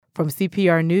From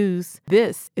CPR News,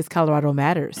 this is Colorado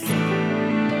Matters.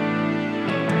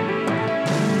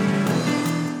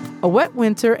 A wet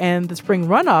winter and the spring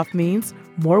runoff means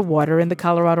more water in the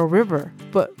Colorado River.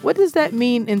 But what does that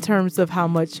mean in terms of how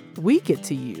much we get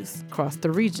to use across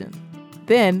the region?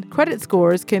 Then, credit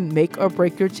scores can make or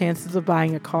break your chances of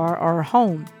buying a car or a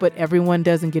home, but everyone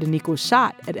doesn't get an equal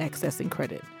shot at accessing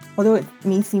credit. Although it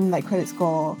may seem like credit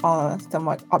scores are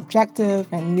somewhat objective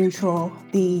and neutral,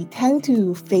 they tend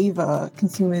to favor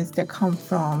consumers that come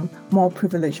from more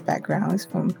privileged backgrounds,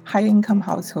 from high-income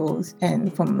households,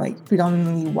 and from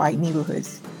predominantly white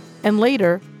neighborhoods. And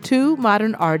later, two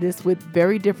modern artists with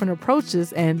very different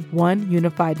approaches and one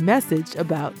unified message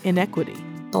about inequity.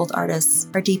 Both artists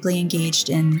are deeply engaged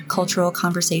in cultural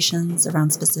conversations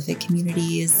around specific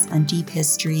communities and deep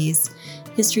histories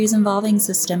involving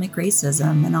systemic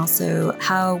racism, and also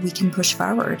how we can push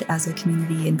forward as a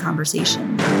community in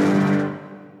conversation.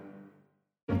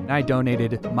 I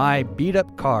donated my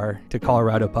beat-up car to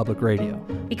Colorado Public Radio.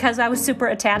 Because I was super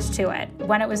attached to it.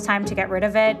 When it was time to get rid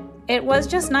of it, it was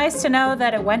just nice to know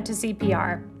that it went to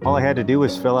CPR. All I had to do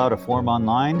was fill out a form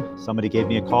online. Somebody gave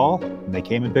me a call, and they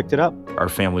came and picked it up. Our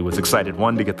family was excited,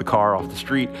 one, to get the car off the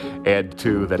street, and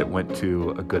two, that it went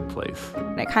to a good place.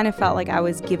 I kind of felt like I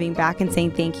was giving back and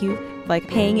saying thank you, like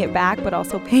paying it back, but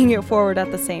also paying it forward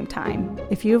at the same time.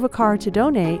 If you have a car to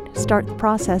donate, start the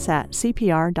process at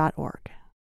cpr.org.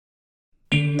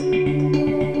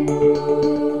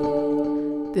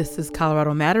 This is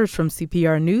Colorado Matters from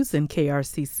CPR News and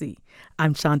KRCC.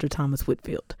 I'm Chandra Thomas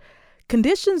Whitfield.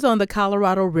 Conditions on the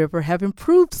Colorado River have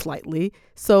improved slightly,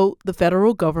 so the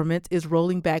federal government is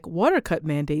rolling back water cut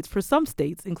mandates for some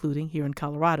states, including here in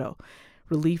Colorado.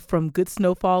 Relief from good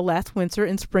snowfall last winter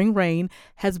and spring rain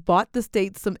has bought the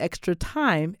states some extra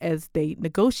time as they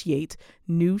negotiate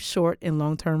new short and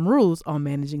long-term rules on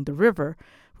managing the river,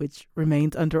 which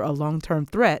remains under a long-term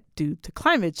threat due to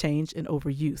climate change and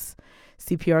overuse.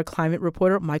 CPR climate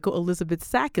reporter Michael Elizabeth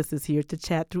Sakis is here to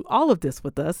chat through all of this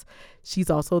with us.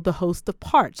 She's also the host of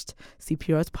Parched,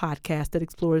 CPR's podcast that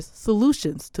explores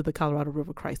solutions to the Colorado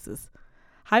River crisis.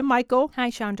 Hi, Michael. Hi,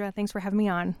 Chandra. Thanks for having me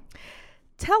on.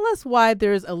 Tell us why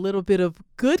there's a little bit of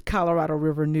good Colorado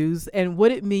River news and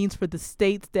what it means for the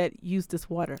states that use this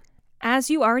water.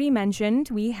 As you already mentioned,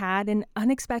 we had an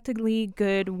unexpectedly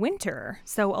good winter.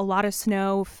 So a lot of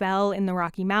snow fell in the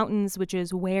Rocky Mountains, which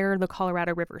is where the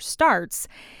Colorado River starts.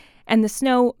 And the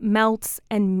snow melts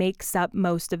and makes up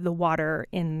most of the water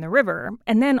in the river.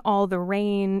 And then all the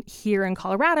rain here in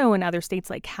Colorado and other states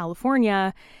like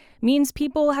California means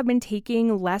people have been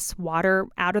taking less water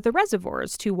out of the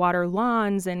reservoirs to water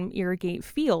lawns and irrigate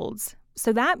fields.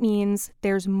 So that means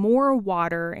there's more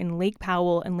water in Lake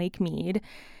Powell and Lake Mead,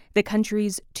 the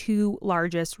country's two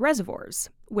largest reservoirs,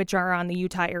 which are on the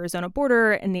Utah-Arizona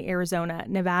border and the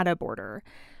Arizona-Nevada border.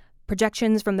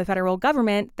 Projections from the federal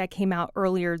government that came out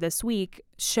earlier this week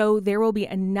show there will be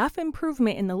enough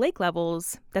improvement in the lake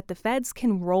levels that the feds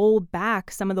can roll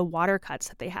back some of the water cuts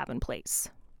that they have in place.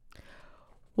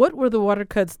 What were the water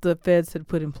cuts the feds had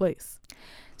put in place?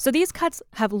 So these cuts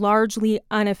have largely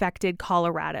unaffected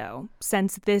Colorado,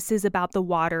 since this is about the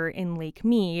water in Lake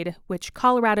Mead, which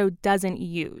Colorado doesn't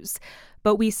use.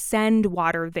 But we send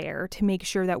water there to make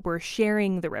sure that we're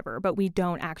sharing the river, but we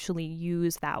don't actually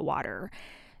use that water.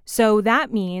 So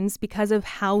that means because of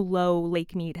how low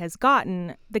Lake Mead has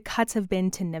gotten, the cuts have been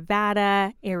to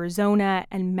Nevada, Arizona,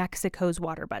 and Mexico's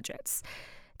water budgets.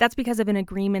 That's because of an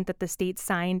agreement that the state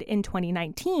signed in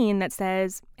 2019 that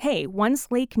says, hey,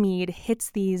 once Lake Mead hits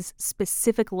these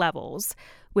specific levels,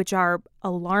 which are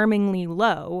alarmingly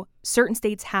low, certain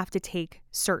states have to take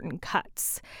certain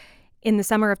cuts. In the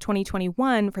summer of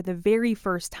 2021, for the very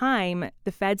first time,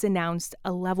 the feds announced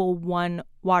a level 1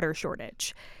 water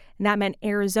shortage. And that meant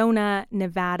Arizona,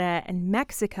 Nevada, and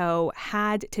Mexico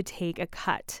had to take a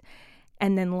cut.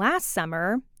 And then last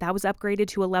summer, that was upgraded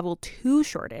to a level 2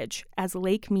 shortage as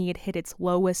Lake Mead hit its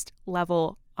lowest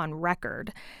level on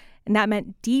record. And that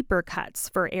meant deeper cuts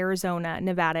for Arizona,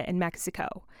 Nevada, and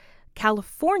Mexico.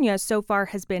 California so far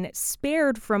has been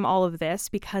spared from all of this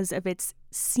because of its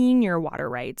senior water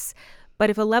rights. But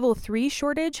if a level 3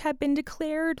 shortage had been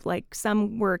declared, like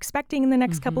some were expecting in the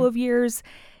next couple of years,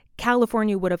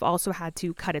 California would have also had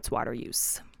to cut its water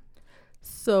use.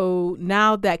 So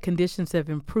now that conditions have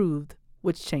improved,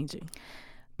 what's changing?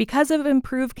 Because of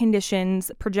improved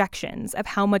conditions, projections of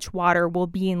how much water will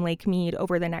be in Lake Mead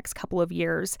over the next couple of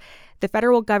years, the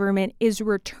federal government is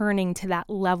returning to that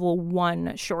level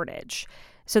 1 shortage.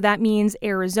 So that means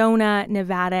Arizona,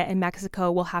 Nevada, and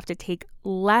Mexico will have to take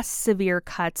less severe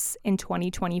cuts in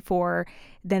 2024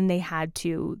 than they had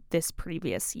to this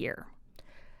previous year.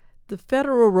 The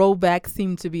federal rollback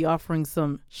seems to be offering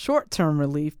some short-term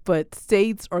relief, but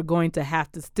states are going to have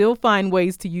to still find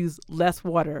ways to use less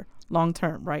water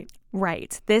long-term, right?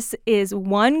 Right. This is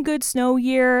one good snow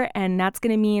year, and that's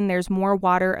going to mean there's more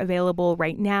water available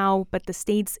right now, but the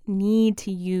states need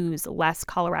to use less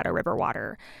Colorado River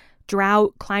water.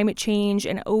 Drought, climate change,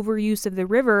 and overuse of the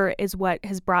river is what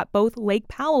has brought both Lake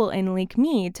Powell and Lake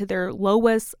Mead to their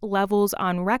lowest levels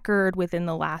on record within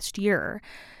the last year.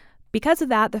 Because of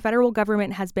that, the federal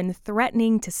government has been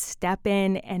threatening to step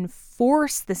in and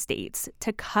force the states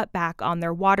to cut back on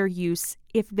their water use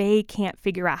if they can't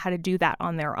figure out how to do that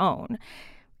on their own.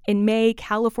 In May,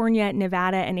 California,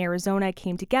 Nevada, and Arizona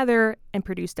came together and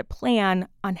produced a plan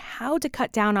on how to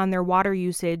cut down on their water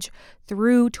usage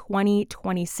through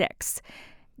 2026.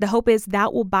 The hope is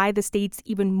that will buy the states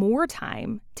even more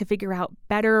time to figure out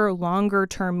better,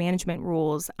 longer-term management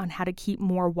rules on how to keep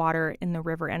more water in the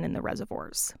river and in the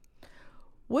reservoirs.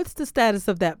 What's the status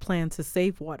of that plan to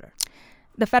save water?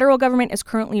 The federal government is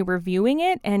currently reviewing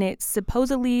it, and it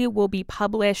supposedly will be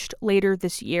published later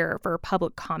this year for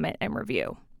public comment and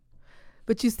review.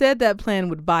 But you said that plan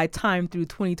would buy time through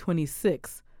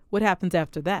 2026. What happens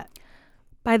after that?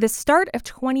 By the start of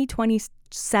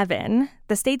 2027,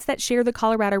 the states that share the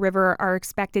Colorado River are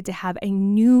expected to have a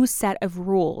new set of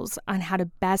rules on how to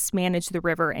best manage the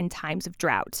river in times of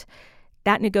drought.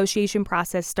 That negotiation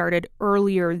process started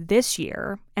earlier this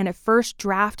year, and a first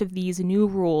draft of these new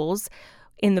rules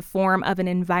in the form of an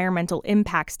environmental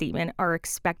impact statement are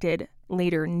expected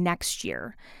later next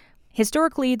year.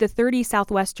 Historically, the 30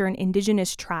 southwestern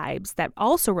indigenous tribes that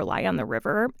also rely on the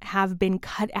river have been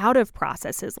cut out of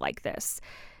processes like this.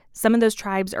 Some of those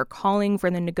tribes are calling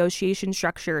for the negotiation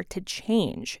structure to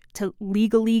change, to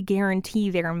legally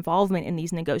guarantee their involvement in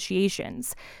these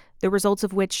negotiations, the results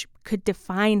of which could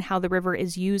define how the river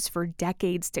is used for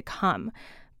decades to come.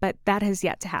 But that has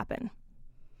yet to happen.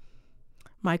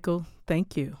 Michael,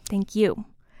 thank you. Thank you.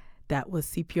 That was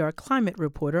CPR climate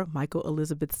reporter Michael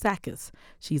Elizabeth Sakis.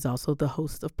 She's also the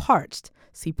host of Parched,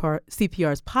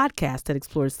 CPR's podcast that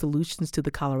explores solutions to the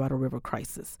Colorado River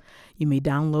crisis. You may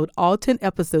download all 10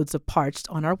 episodes of Parched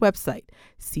on our website,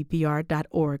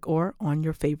 cpr.org, or on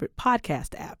your favorite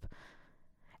podcast app.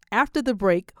 After the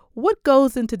break, what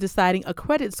goes into deciding a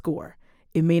credit score?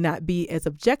 It may not be as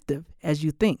objective as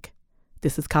you think.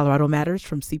 This is Colorado Matters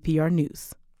from CPR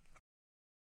News.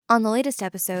 On the latest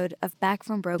episode of Back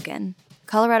from Broken,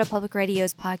 Colorado Public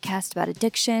Radio's podcast about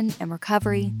addiction and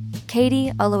recovery,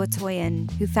 Katie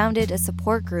Oluwatoyin, who founded a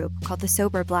support group called the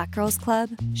Sober Black Girls Club,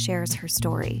 shares her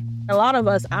story. A lot of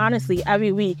us, honestly,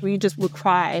 every week, we just would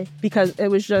cry because it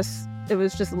was just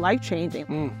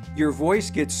life-changing. Your voice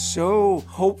gets so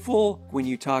hopeful when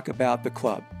you talk about the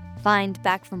club. Find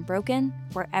Back from Broken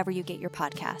wherever you get your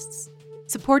podcasts.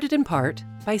 Supported in part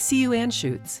by CU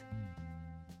Anschutz.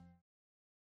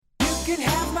 You can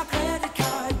have my credit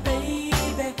card, baby,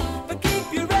 but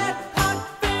keep your red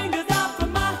hot fingers out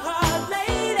from my heart,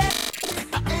 lady.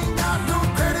 I ain't got no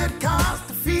credit cards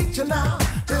to feature now,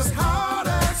 just hard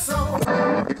as soul.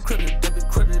 Credit, debit,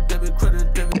 credit, debit,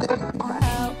 credit, debit.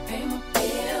 I'll pay my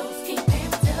bills, keep paying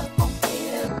my telephone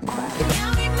bill.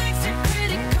 County makes your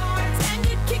credit cards and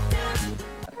you kick down.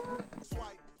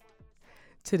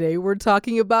 Today we're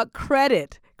talking about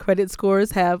credit. Credit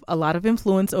scores have a lot of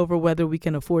influence over whether we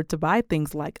can afford to buy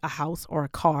things like a house or a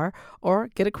car or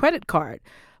get a credit card.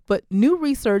 But new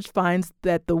research finds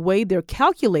that the way they're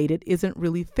calculated isn't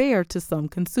really fair to some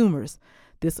consumers.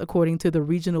 This according to the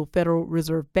Regional Federal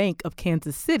Reserve Bank of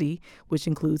Kansas City, which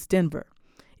includes Denver.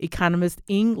 Economist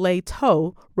Ing Lei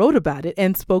To wrote about it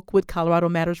and spoke with Colorado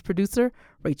Matters producer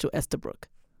Rachel Estabrook.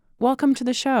 Welcome to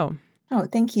the show. Oh,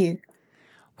 thank you.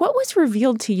 What was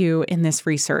revealed to you in this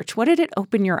research? What did it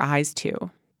open your eyes to?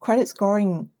 Credit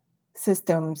scoring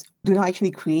systems do not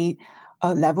actually create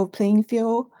a level playing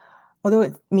field. Although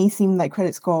it may seem like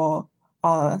credit score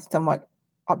are somewhat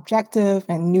objective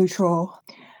and neutral,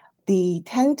 they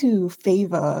tend to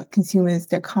favor consumers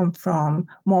that come from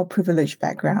more privileged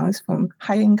backgrounds, from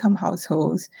high-income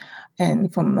households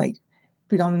and from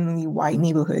predominantly white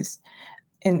neighborhoods.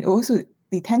 And also,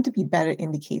 they tend to be better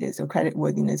indicators of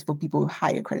creditworthiness for people with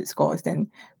higher credit scores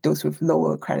than those with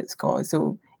lower credit scores.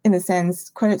 So in a sense,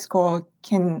 credit score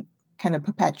can kind of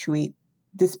perpetuate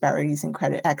disparities in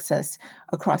credit access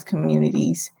across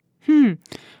communities.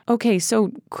 Okay,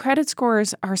 so credit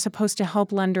scores are supposed to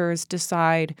help lenders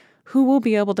decide who will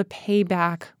be able to pay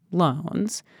back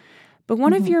loans. But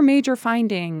one of your major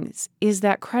findings is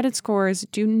that credit scores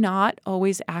do not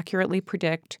always accurately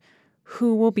predict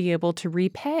who will be able to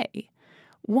repay.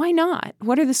 Why not?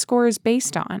 What are the scores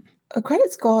based on? A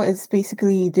credit score is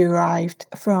basically derived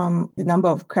from the number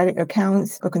of credit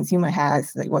accounts a consumer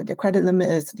has, like what their credit limit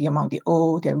is, the amount they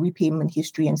owe, their repayment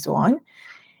history, and so on.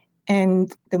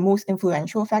 And the most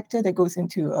influential factor that goes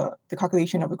into the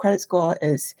calculation of a credit score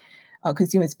is a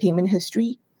consumer's payment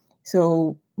history.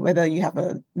 So whether you have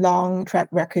a long track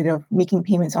record of making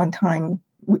payments on time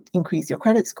would increase your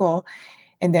credit score.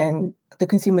 And then the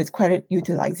consumer's credit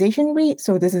utilization rate.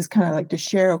 So this is kind of like the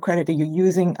share of credit that you're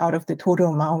using out of the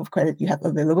total amount of credit you have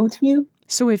available to you.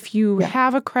 So if you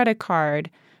have a credit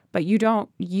card, but you don't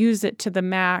use it to the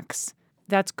max,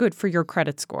 that's good for your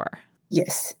credit score.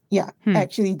 Yes. Yeah.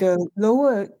 Actually, the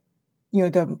lower,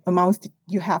 the amounts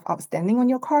you have outstanding on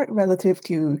your card relative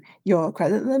to your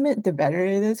credit limit, the better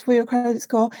it is for your credit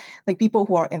score. Like people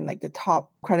who are in like the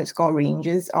top credit score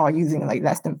ranges are using like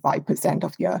less than 5%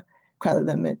 of your credit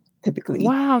limit typically.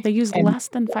 Wow, they use less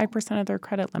than 5% of their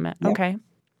credit limit. Yeah. Okay.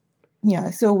 Yeah.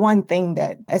 So one thing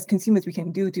that as consumers we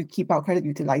can do to keep our credit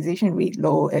utilization rate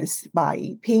low is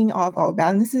by paying off our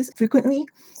balances frequently.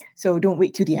 So don't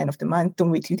wait till the end of the month.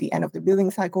 Don't wait till the end of the billing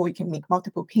cycle. You can make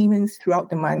multiple payments throughout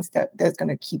the months that's going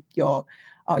to keep your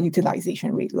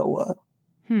utilization rate lower.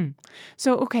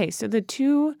 So the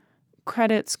two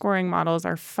credit scoring models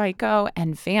are FICO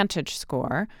and Vantage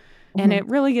Score. And it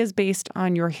really is based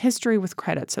on your history with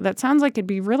credit. So that sounds like it'd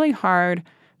be really hard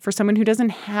for someone who doesn't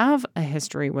have a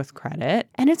history with credit.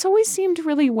 And it's always seemed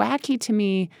really wacky to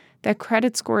me that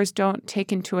credit scores don't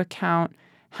take into account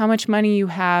how much money you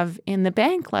have in the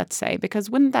bank, let's say, because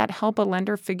wouldn't that help a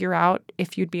lender figure out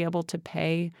if you'd be able to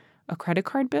pay a credit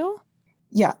card bill?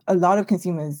 Yeah, a lot of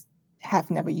consumers have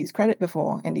never used credit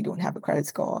before and they don't have a credit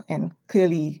score. And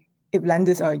clearly, if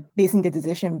lenders are basing their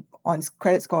decision on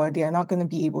credit score, they are not going to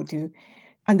be able to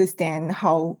understand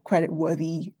how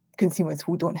credit-worthy consumers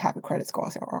who don't have a credit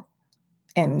score are.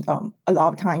 And a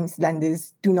lot of times,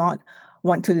 lenders do not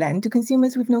want to lend to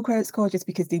consumers with no credit score just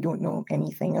because they don't know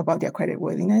anything about their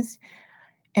creditworthiness.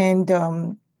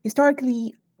 And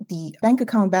historically, the bank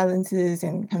account balances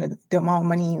and kind of the amount of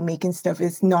money you make and stuff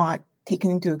is not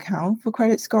taken into account for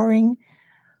credit scoring.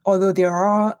 Although there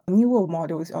are newer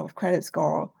models of credit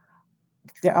score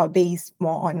that are based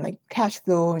more on like cash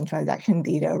flow and transaction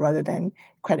data rather than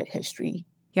credit history.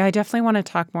 Yeah, I definitely want to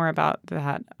talk more about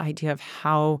that idea of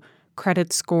how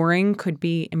credit scoring could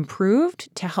be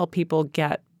improved to help people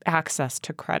get access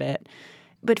to credit.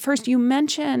 But first, you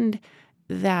mentioned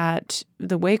that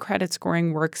the way credit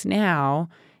scoring works now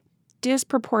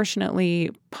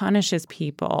disproportionately punishes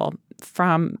people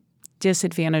from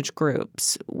disadvantaged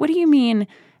groups. What do you mean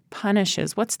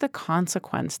punishes? What's the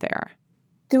consequence there?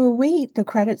 The way the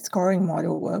credit scoring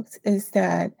model works is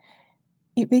that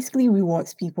it basically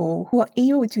rewards people who are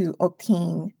able to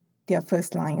obtain their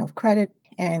first line of credit,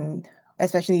 and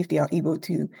especially if they are able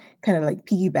to kind of like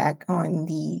piggyback on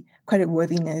the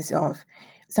creditworthiness of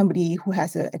somebody who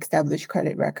has an established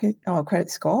credit record or credit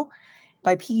score.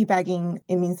 By piggybacking,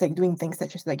 it means like doing things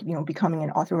such as like, becoming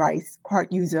an authorized card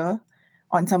user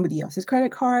on somebody else's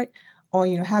credit card, or,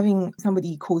 having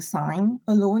somebody co-sign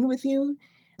a loan with you.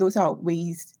 Those are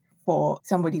ways for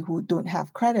somebody who don't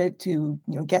have credit to,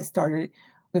 get started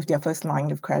with their first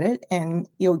line of credit, and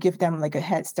it'll give them like a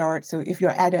head start. So if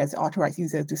you're added as authorized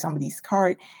user to somebody's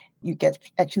card, you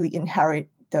actually inherit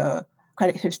the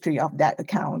credit history of that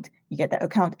account. You get that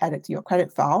account added to your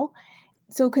credit file.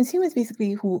 So consumers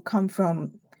basically who come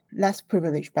from less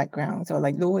privileged backgrounds or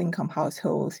like lower income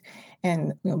households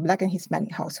and Black and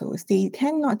Hispanic households, they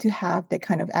tend not to have that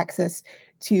kind of access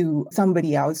to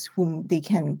somebody else whom they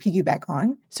can piggyback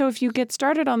on. So if you get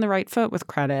started on the right foot with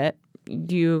credit,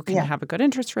 you can have a good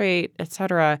interest rate, et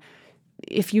cetera.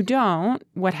 If you don't,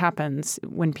 what happens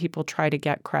when people try to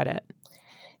get credit?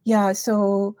 Yeah,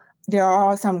 so there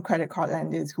are some credit card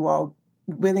lenders who are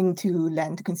willing to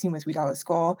lend to consumers without a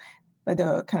score. But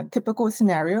the kind of typical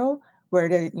scenario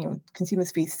where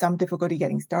consumers face some difficulty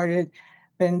getting started,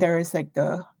 then there is like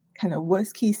the kind of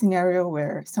worst case scenario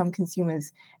where some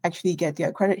consumers actually get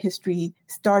their credit history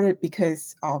started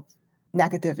because of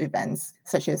negative events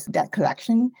such as debt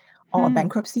collection or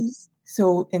bankruptcies.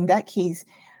 So in that case,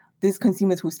 these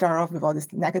consumers who start off with all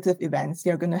these negative events,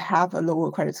 they're going to have a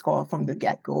lower credit score from the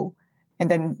get-go.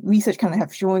 And then research kind of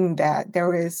have shown that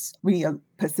there is really a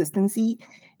persistency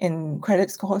in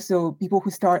credit score. So people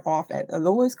who start off at a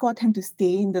lower score tend to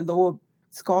stay in the lower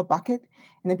score bucket.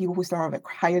 And then people who start off at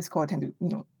higher score tend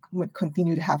to, would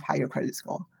continue to have higher credit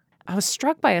score. I was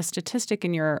struck by a statistic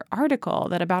in your article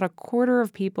that about a quarter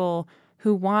of people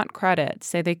who want credit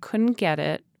say they couldn't get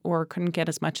it or couldn't get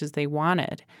as much as they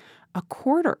wanted. A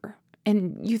quarter.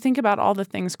 And you think about all the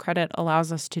things credit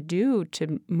allows us to do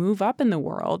to move up in the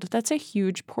world. That's a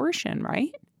huge portion,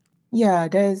 right? Yeah,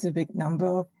 there is a big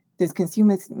number. These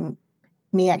consumers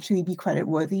may actually be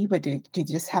creditworthy, but they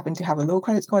just happen to have a low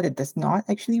credit score that does not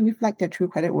actually reflect their true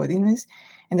creditworthiness.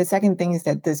 And the second thing is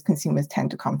that these consumers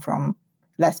tend to come from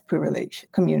less privileged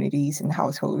communities and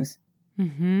households.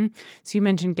 Mm-hmm. So you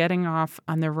mentioned getting off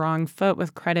on the wrong foot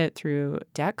with credit through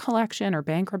debt collection or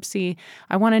bankruptcy.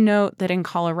 I want to note that in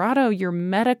Colorado, your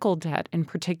medical debt in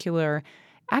particular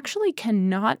actually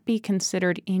cannot be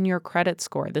considered in your credit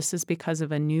score. This is because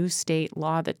of a new state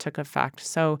law that took effect.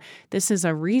 So this is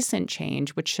a recent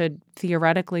change, which should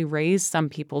theoretically raise some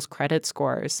people's credit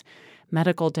scores.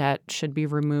 Medical debt should be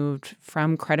removed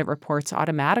from credit reports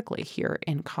automatically here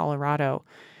in Colorado.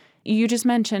 You just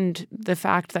mentioned the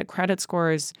fact that credit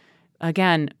scores,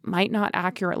 again, might not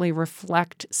accurately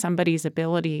reflect somebody's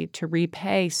ability to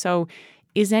repay. So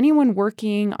is anyone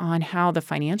working on how the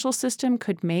financial system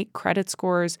could make credit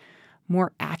scores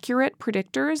more accurate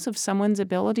predictors of someone's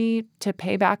ability to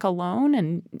pay back a loan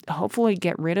and hopefully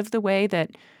get rid of the way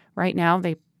that right now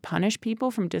they punish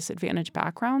people from disadvantaged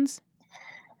backgrounds?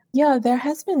 Yeah, there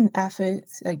has been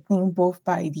efforts, I think, both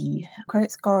by the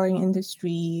credit scoring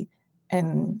industry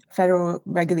and federal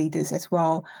regulators as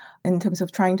well, in terms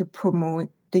of trying to promote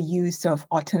the use of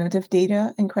alternative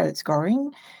data in credit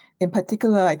scoring. In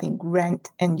particular, I think rent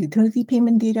and utility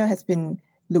payment data has been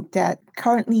looked at.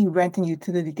 Currently, rent and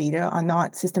utility data are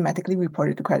not systematically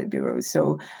reported to credit bureaus.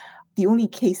 So the only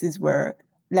cases where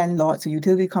landlords or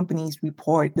utility companies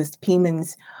report these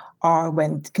payments are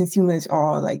when consumers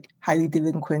are like highly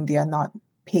delinquent, they are not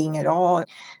paying at all.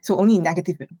 So only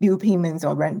negative bill payments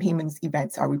or rent payments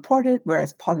events are reported,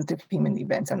 whereas positive payment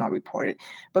events are not reported.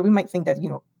 But we might think that,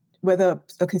 whether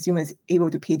a consumer is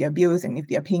able to pay their bills and if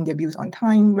they are paying their bills on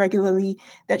time regularly,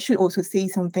 that should also say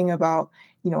something about,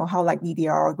 how likely they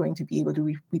are going to be able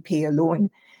to repay a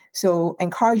loan. So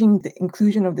encouraging the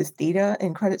inclusion of this data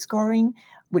in credit scoring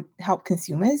would help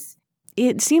consumers.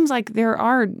 It seems like there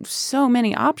are so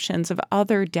many options of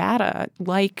other data,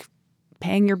 like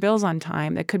paying your bills on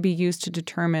time, that could be used to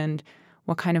determine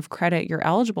what kind of credit you're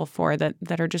eligible for that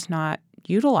are just not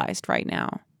utilized right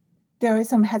now. There is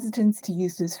some hesitance to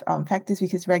use these factors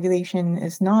because regulation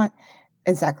is not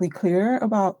exactly clear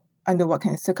about under what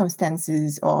kind of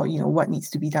circumstances or, what needs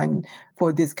to be done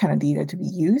for this kind of data to be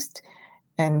used.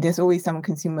 And there's always some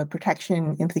consumer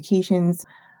protection implications.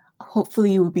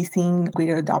 Hopefully, we'll be seeing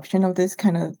greater adoption of this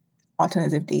kind of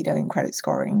alternative data in credit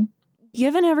scoring.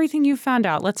 Given everything you found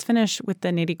out, let's finish with the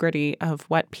nitty-gritty of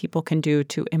what people can do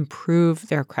to improve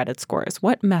their credit scores.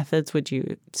 What methods would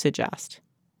you suggest?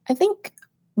 I think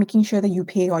making sure that you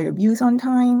pay all your bills on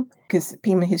time, because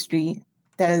payment history,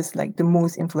 that is like the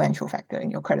most influential factor in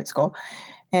your credit score.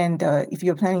 And if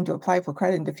you're planning to apply for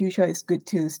credit in the future, it's good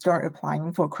to start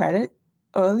applying for credit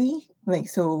early.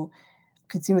 So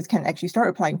consumers can actually start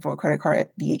applying for a credit card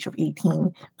at the age of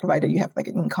 18, provided you have like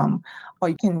an income, or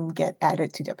you can get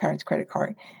added to their parents' credit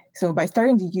card. So by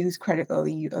starting to use credit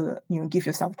early, you give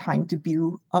yourself time to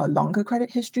build a longer credit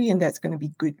history, and that's going to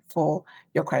be good for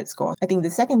your credit score. I think the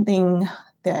second thing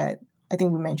that I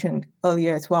think we mentioned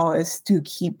earlier as well is to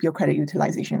keep your credit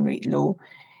utilization rate low,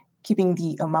 keeping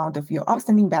the amount of your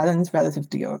outstanding balance relative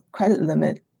to your credit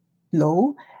limit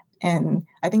low. And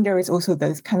I think there is also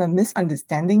this kind of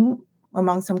misunderstanding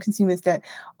among some consumers that,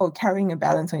 carrying a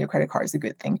balance on your credit card is a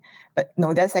good thing. But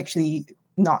no, that's actually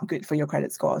not good for your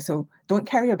credit score. So don't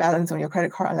carry a balance on your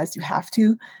credit card unless you have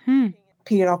to.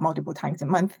 Pay it off multiple times a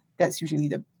month. That's usually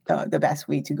the best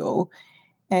way to go.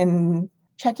 And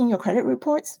checking your credit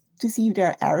reports to see if there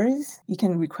are errors. You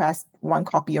can request one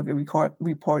copy of your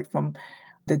report from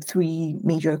the 3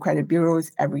 major credit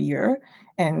bureaus every year.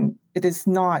 And it is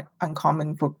not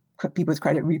uncommon for people's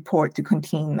credit report to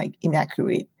contain like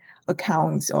inaccurate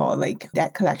accounts or like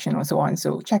debt collection or so on.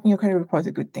 So checking your credit report is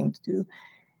a good thing to do.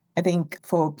 I think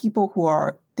for people who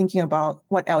are thinking about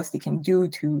what else they can do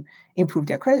to improve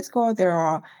their credit score, there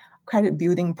are credit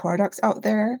building products out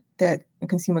there that a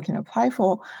consumer can apply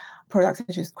for. Products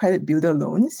such as credit builder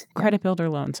loans. Credit builder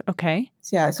loans, okay.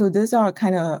 Yeah, so those are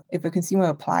kind of, if a consumer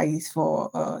applies for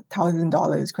a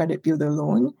 $1,000 credit builder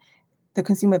loan, the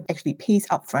consumer actually pays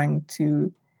upfront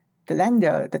to the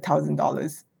lender the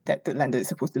 $1,000 that the lender is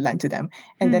supposed to lend to them.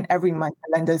 And then every month,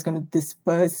 the lender is going to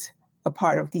disperse a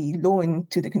part of the loan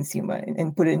to the consumer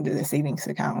and put it into the savings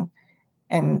account.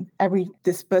 And every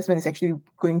disbursement is actually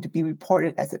going to be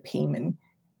reported as a payment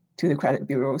to the credit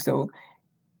bureau. So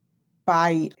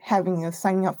by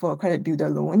signing up for a credit builder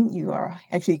loan, you are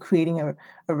actually creating a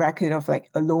record of like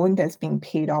a loan that's being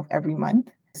paid off every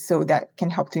month. So that can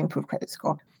help to improve credit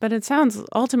score. But it sounds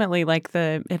ultimately like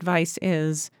the advice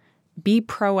is be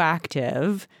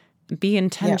proactive, be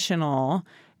intentional,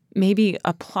 maybe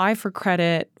apply for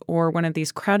credit or one of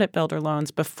these credit builder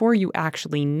loans before you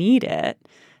actually need it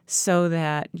so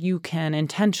that you can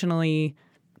intentionally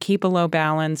keep a low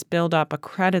balance, build up a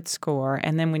credit score,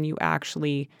 and then when you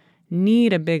actually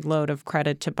need a big load of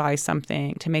credit to buy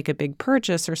something, to make a big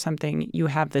purchase or something, you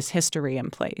have this history in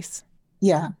place.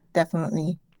 Yeah,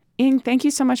 definitely. Ing, thank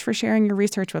you so much for sharing your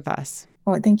research with us.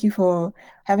 Well, thank you for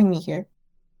having me here.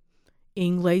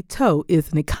 Ing Lei To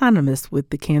is an economist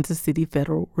with the Kansas City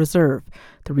Federal Reserve,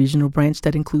 the regional branch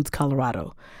that includes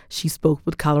Colorado. She spoke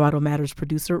with Colorado Matters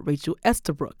producer Rachel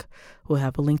Estabrook. We'll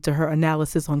have a link to her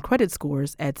analysis on credit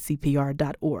scores at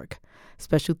CPR.org.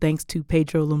 Special thanks to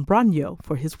Pedro Lumbrano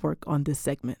for his work on this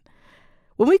segment.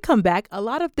 When we come back, a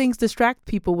lot of things distract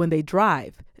people when they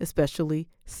drive, especially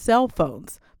cell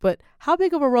phones. But how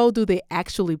big of a role do they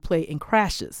actually play in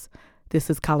crashes? This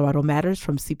is Colorado Matters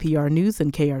from CPR News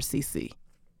and KRCC.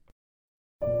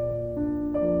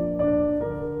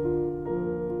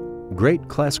 Great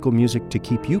classical music to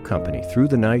keep you company through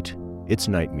the night. It's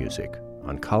Night Music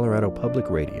on Colorado Public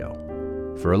Radio.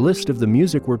 For a list of the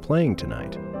music we're playing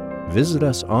tonight, visit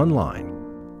us online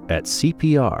at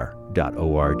cpr.org.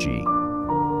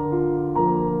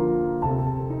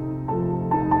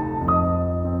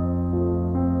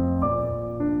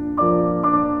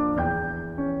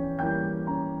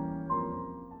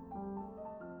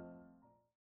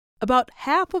 About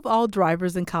half of all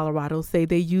drivers in Colorado say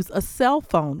they use a cell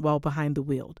phone while behind the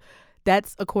wheel.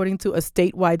 That's according to a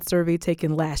statewide survey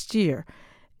taken last year.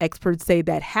 Experts say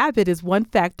that habit is one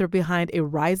factor behind a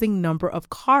rising number of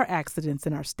car accidents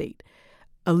in our state.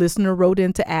 A listener wrote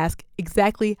in to ask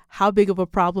exactly how big of a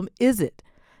problem is it?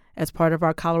 As part of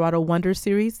our Colorado Wonder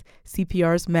series,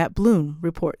 CPR's Matt Bloom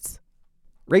reports.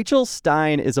 Rachel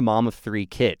Stein is a mom of 3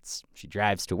 kids. She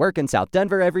drives to work in South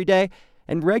Denver every day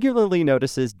and regularly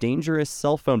notices dangerous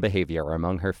cell phone behavior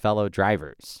among her fellow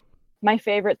drivers. My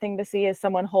favorite thing to see is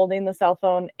someone holding the cell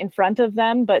phone in front of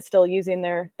them, but still using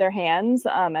their hands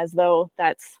as though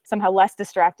that's somehow less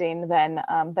distracting than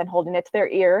holding it to their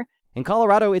ear. In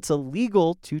Colorado, it's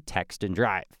illegal to text and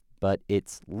drive, but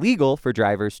it's legal for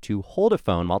drivers to hold a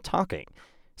phone while talking.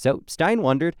 So Stein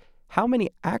wondered, how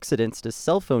many accidents does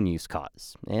cell phone use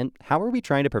cause? And how are we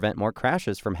trying to prevent more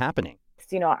crashes from happening?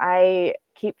 I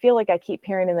feel like I keep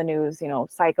hearing in the news,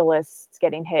 cyclists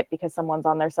getting hit because someone's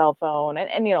on their cell phone and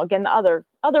again, the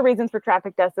other reasons for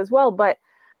traffic deaths as well. But,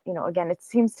 again, it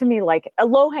seems to me like a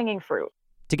low-hanging fruit.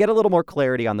 To get a little more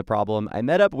clarity on the problem, I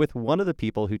met up with one of the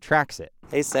people who tracks it.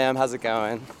 Hey, Sam, how's it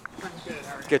going? Good.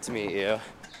 Good to meet you.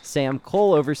 Sam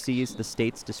Cole oversees the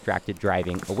state's distracted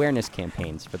driving awareness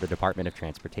campaigns for the Department of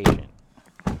Transportation.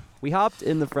 We hopped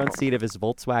in the front seat of his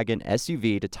Volkswagen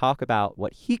SUV to talk about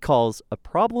what he calls a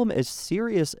problem as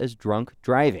serious as drunk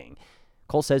driving.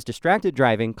 Cole says distracted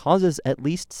driving causes at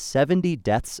least 70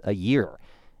 deaths a year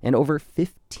and over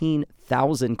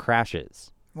 15,000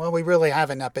 crashes. Well, we really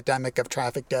have an epidemic of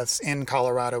traffic deaths in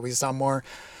Colorado. We saw more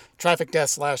traffic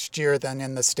deaths last year than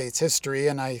in the state's history,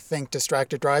 and I think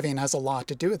distracted driving has a lot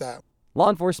to do with that. Law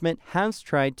enforcement has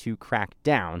tried to crack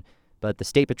down, but the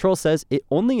State Patrol says it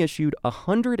only issued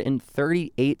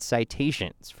 138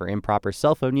 citations for improper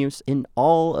cell phone use in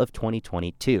all of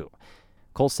 2022.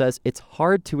 Cole says it's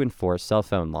hard to enforce cell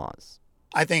phone laws.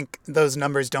 I think those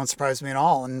numbers don't surprise me at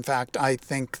all. In fact, I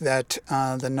think that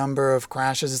the number of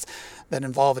crashes that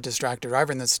involve a distracted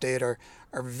driver in the state are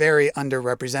very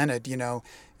underrepresented.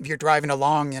 If you're driving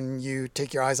along and you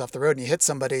take your eyes off the road and you hit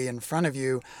somebody in front of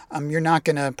you, you're not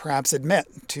going to perhaps admit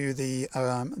to the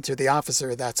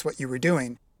officer that's what you were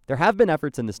doing. There have been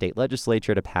efforts in the state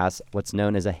legislature to pass what's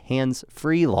known as a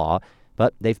hands-free law,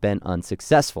 but they've been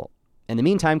unsuccessful. In the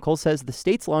meantime, Cole says the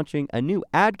state's launching a new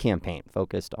ad campaign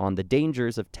focused on the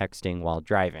dangers of texting while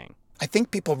driving. I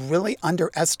think people really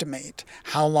underestimate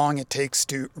how long it takes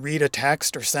to read a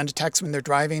text or send a text when they're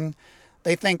driving.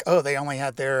 They think, they only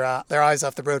had their eyes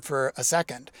off the road for a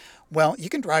second. Well, you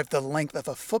can drive the length of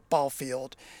a football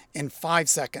field in 5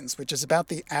 seconds, which is about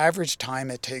the average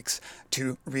time it takes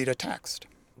to read a text.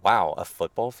 Wow, a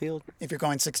football field? If you're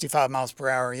going 65 miles per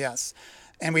hour, yes.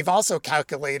 And we've also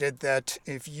calculated that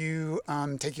if you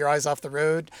take your eyes off the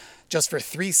road just for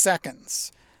 3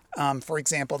 seconds, for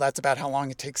example, that's about how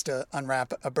long it takes to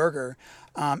unwrap a burger.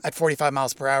 At 45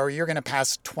 miles per hour, you're going to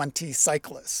pass 20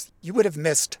 cyclists. You would have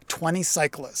missed 20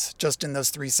 cyclists just in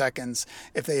those 3 seconds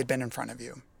if they had been in front of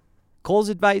you. Cole's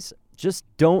advice, just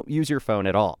don't use your phone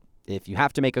at all. If you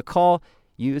have to make a call,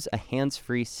 use a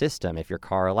hands-free system if your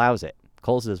car allows it.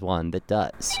 Cole's is one that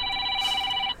does.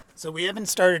 So we haven't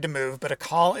started to move, but a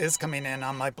call is coming in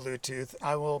on my Bluetooth.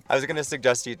 I was going to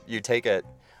suggest you take it,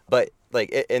 but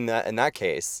in that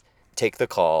case, take the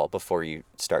call before you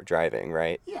start driving,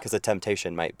 right? Because the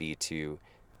temptation might be to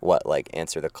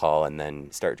answer the call and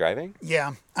then start driving?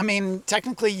 Yeah. I mean,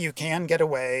 technically you can get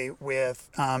away with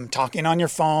talking on your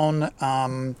phone,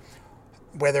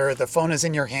 whether the phone is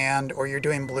in your hand or you're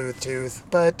doing Bluetooth.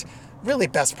 But really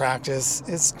best practice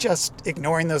is just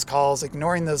ignoring those calls,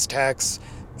 ignoring those texts,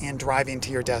 and driving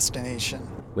to your destination.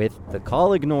 With the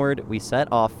call ignored, we set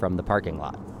off from the parking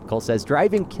lot. Cole says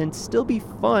driving can still be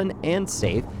fun and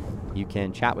safe. You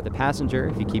can chat with the passenger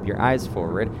if you keep your eyes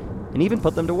forward, and even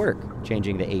put them to work,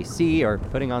 changing the AC or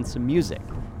putting on some music.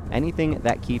 Anything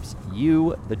that keeps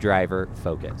you, the driver,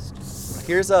 focused.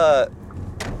 Here's the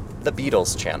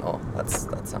Beatles channel. That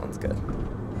sounds good.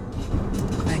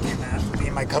 Thank you, Matt, for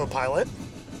being my co-pilot.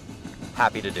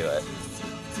 Happy to do it.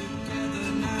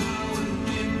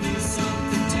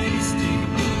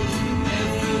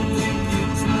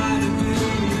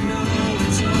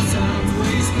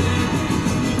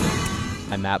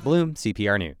 I'm Matt Bloom,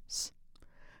 CPR News.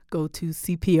 Go to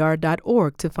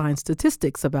CPR.org to find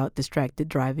statistics about distracted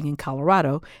driving in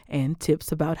Colorado and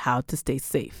tips about how to stay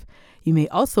safe. You may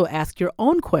also ask your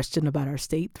own question about our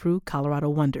state through Colorado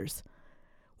Wonders.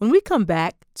 When we come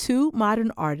back, two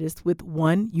modern artists with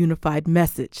one unified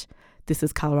message. This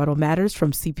is Colorado Matters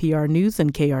from CPR News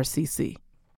and KRCC.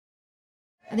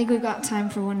 I think we've got time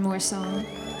for one more song.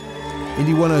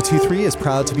 Indy 102.3 is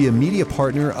proud to be a media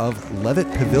partner of Levitt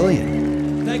Pavilion.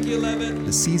 Thank you, Levitt.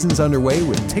 The season's underway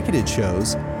with ticketed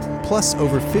shows, plus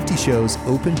over 50 shows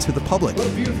open to the public. What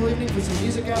a beautiful evening for some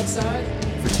music outside.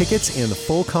 For tickets and the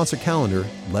full concert calendar,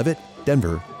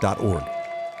 levittdenver.org.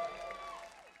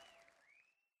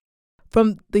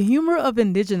 From the humor of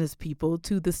indigenous people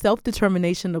to the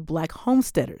self-determination of Black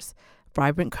homesteaders,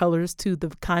 vibrant colors to the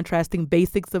contrasting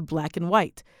basics of black and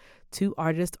white. Two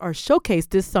artists are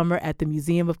showcased this summer at the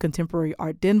Museum of Contemporary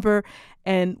Art Denver,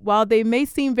 and while they may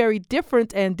seem very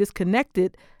different and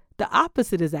disconnected, the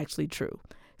opposite is actually true.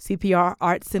 CPR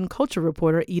arts and culture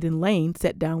reporter Eden Lane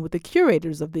sat down with the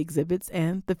curators of the exhibits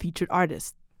and the featured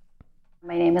artists.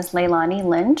 My name is Leilani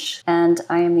Lynch, and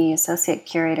I am the Associate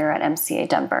Curator at MCA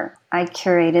Denver. I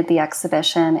curated the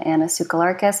exhibition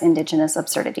Anasukalarkas Indigenous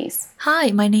Absurdities.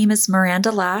 Hi, my name is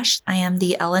Miranda Lash. I am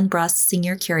the Ellen Bruss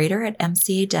Senior Curator at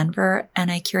MCA Denver,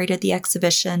 and I curated the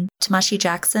exhibition Tamashi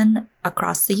Jackson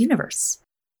Across the Universe.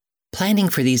 Planning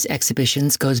for these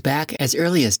exhibitions goes back as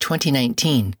early as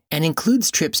 2019 and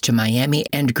includes trips to Miami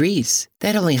and Greece.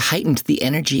 That only heightened the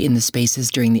energy in the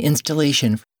spaces during the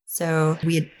installation. So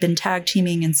we had been tag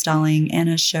teaming, installing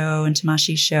Anna's show and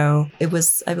Tamashi's show. It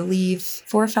was, I believe,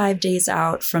 4 or 5 days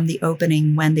out from the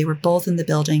opening when they were both in the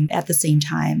building at the same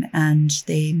time. And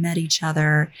they met each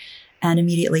other and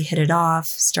immediately hit it off,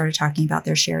 started talking about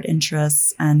their shared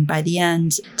interests. And by the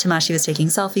end, Tamashi was taking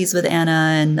selfies with Anna,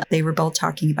 and they were both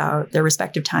talking about their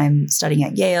respective time studying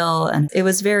at Yale. And it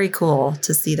was very cool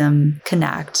to see them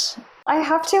connect. I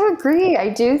have to agree. I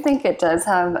do think it does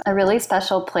have a really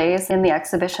special place in the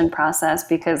exhibition process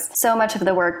because so much of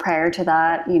the work prior to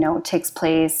that, takes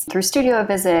place through studio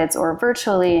visits or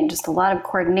virtually, and just a lot of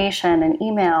coordination and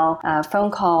email,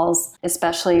 phone calls,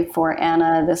 especially for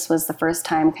Anna. This was the first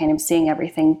time kind of seeing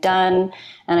everything done.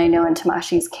 And I know in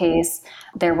Tamashi's case,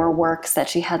 there were works that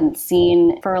she hadn't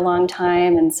seen for a long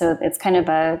time. And so it's kind of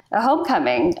a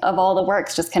homecoming of all the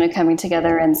works just kind of coming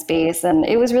together in space. And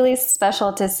it was really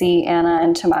special to see Anna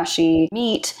and Tamashi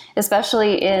meet,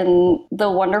 especially in the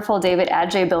wonderful David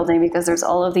Adjaye building, because there's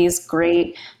all of these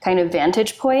great kind of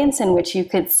vantage points in which you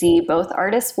could see both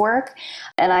artists' work.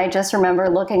 And I just remember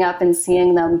looking up and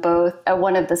seeing them both at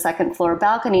one of the second floor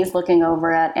balconies looking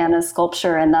over at Anna's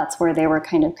sculpture, and that's where they were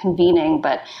kind of convening.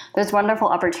 But there's wonderful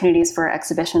opportunities for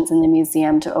exhibitions in the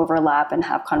museum to overlap and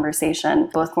have conversation,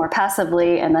 both more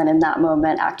passively and then in that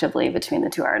moment actively between the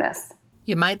two artists.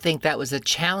 You might think that was a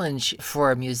challenge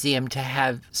for a museum to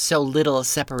have so little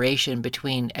separation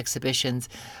between exhibitions,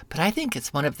 but I think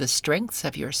it's one of the strengths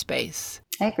of your space.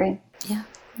 I agree. Yeah,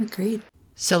 agreed.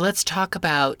 So let's talk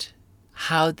about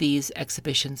how these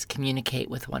exhibitions communicate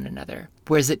with one another.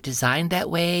 Was it designed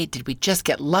that way? Did we just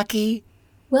get lucky?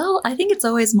 Well, I think it's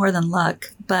always more than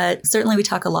luck, but certainly we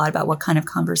talk a lot about what kind of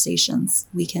conversations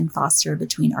we can foster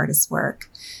between artists' work.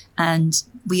 And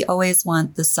we always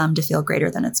want the sum to feel greater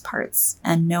than its parts.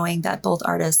 And knowing that both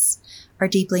artists are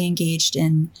deeply engaged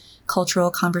in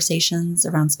cultural conversations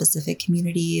around specific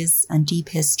communities and deep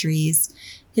histories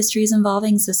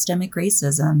involving systemic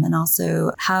racism, and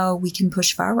also how we can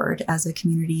push forward as a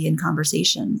community in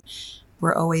conversation.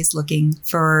 We're always looking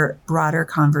for broader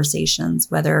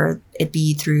conversations, whether it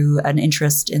be through an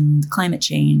interest in climate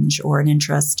change or an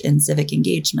interest in civic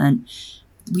engagement.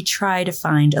 We try to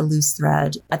find a loose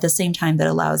thread at the same time that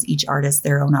allows each artist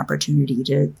their own opportunity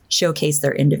to showcase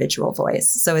their individual voice.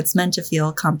 So it's meant to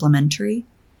feel complementary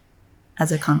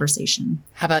as a conversation.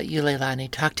 How about you, Leilani?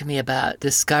 Talk to me about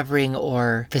discovering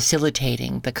or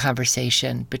facilitating the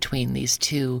conversation between these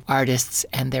two artists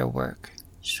and their work.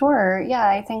 Sure. Yeah,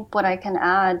 I think what I can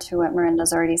add to what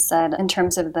Miranda's already said in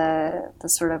terms of the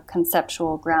sort of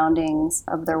conceptual groundings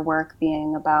of their work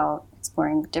being about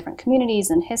exploring different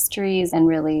communities and histories and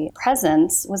really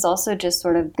presence was also just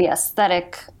sort of the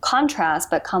aesthetic contrast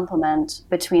but complement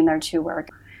between their two work.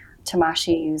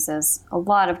 Tamashi uses a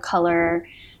lot of color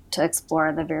to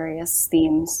explore the various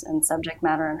themes and subject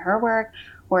matter in her work,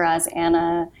 whereas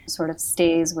Anna sort of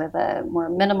stays with a more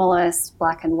minimalist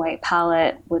black and white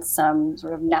palette with some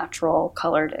sort of natural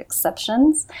colored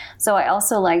exceptions. So I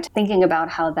also liked thinking about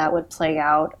how that would play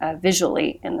out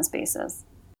visually in the spaces.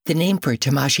 The name for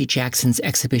Tamashi Jackson's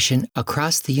exhibition,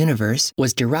 Across the Universe,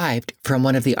 was derived from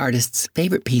one of the artist's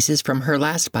favorite pieces from her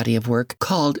last body of work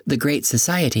called The Great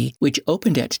Society, which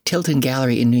opened at Tilton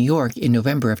Gallery in New York in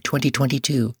November of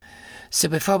 2022. So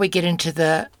before we get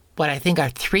into what I think are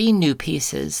 3 new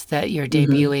pieces that you're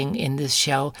debuting in this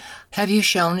show, have you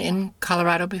shown in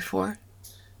Colorado before?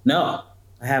 No,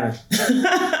 I haven't.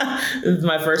 This is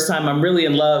my first time. I'm really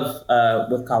in love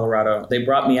with Colorado. They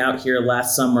brought me out here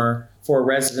last summer for a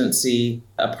residency,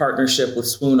 a partnership with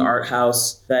Swoon Art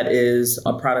House that is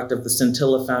a product of the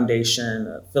Scintilla Foundation,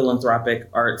 a philanthropic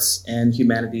arts and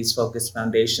humanities focused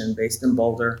foundation based in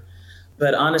Boulder.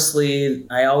 But honestly,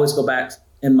 I always go back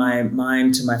in my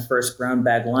mind to my first brown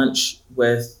bag lunch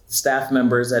with staff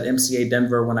members at MCA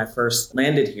Denver when I first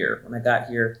landed here. When I got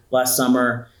here last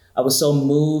summer, I was so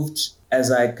moved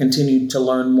as I continued to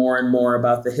learn more and more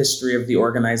about the history of the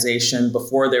organization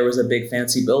before there was a big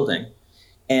fancy building.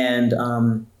 And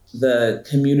the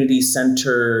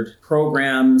community-centered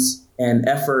programs and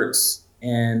efforts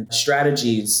and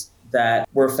strategies that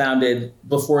were founded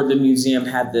before the museum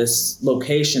had this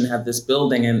location, had this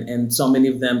building, and so many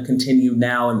of them continue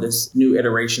now in this new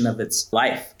iteration of its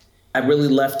life. I really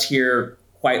left here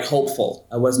quite hopeful.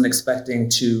 I wasn't expecting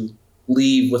to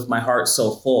leave with my heart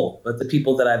so full, but the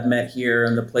people that I've met here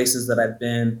and the places that I've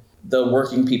been, the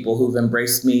working people who've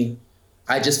embraced me,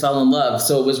 I just fell in love.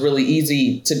 So it was really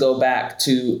easy to go back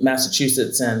to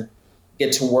Massachusetts and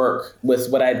get to work with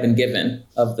what I had been given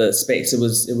of the space. It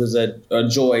was a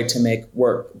joy to make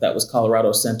work that was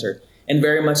Colorado centered and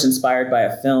very much inspired by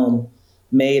a film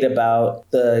made about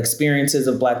the experiences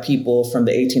of Black people from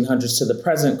the 1800s to the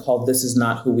present called This Is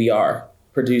Not Who We Are,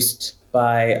 produced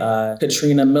by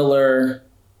Katrina Miller,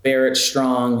 Barrett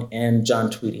Strong, and John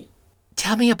Tweedy.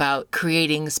 Tell me about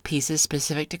creating pieces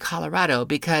specific to Colorado,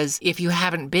 because if you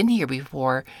haven't been here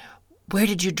before, where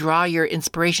did you draw your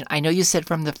inspiration? I know you said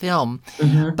from the film,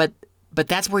 but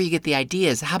that's where you get the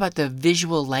ideas. How about the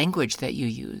visual language that you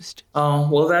used? Oh,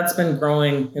 well, that's been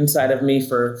growing inside of me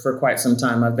for quite some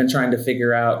time. I've been trying to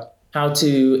figure out how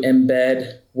to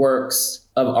embed works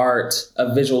of art,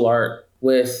 of visual art,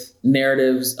 with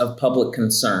narratives of public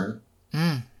concern.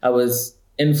 I was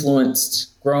influenced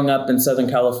growing up in Southern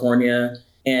California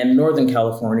and Northern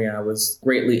California. I was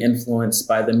greatly influenced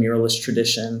by the muralist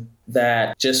tradition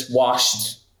that just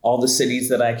washed all the cities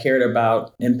that I cared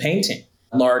about in painting.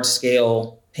 Large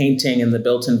scale painting in the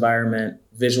built environment,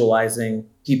 visualizing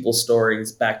people's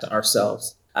stories back to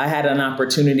ourselves. I had an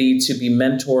opportunity to be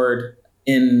mentored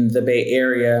in the Bay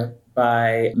Area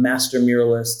by master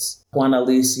muralists, Juan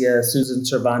Alicia, Susan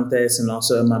Cervantes, and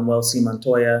also Manuel C.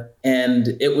 Montoya. And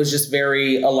it was just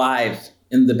very alive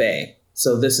in the Bay.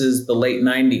 So this is the late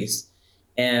 90s.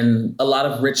 And a lot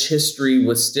of rich history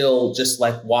was still just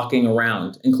like walking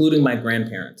around, including my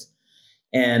grandparents.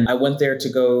 And I went there to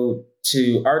go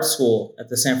to art school at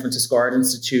the San Francisco Art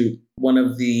Institute, one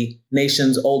of the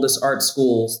nation's oldest art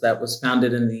schools that was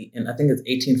founded in I think it's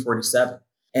 1847.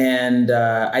 And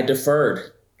I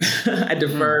deferred. I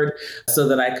deferred so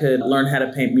that I could learn how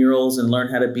to paint murals and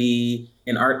learn how to be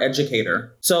an art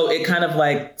educator. So it kind of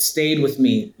like stayed with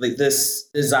me, like this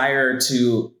desire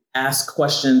to ask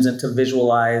questions and to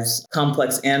visualize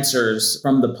complex answers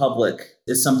from the public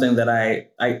is something that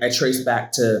I trace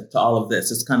back to all of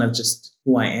this. It's kind of just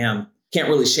who I am. Can't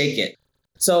really shake it.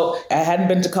 So I hadn't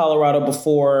been to Colorado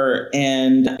before,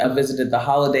 and I visited the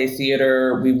Holiday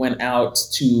Theater. We went out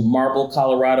to Marble,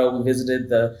 Colorado. We visited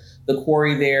the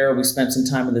quarry there. We spent some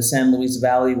time in the San Luis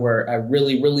Valley, where I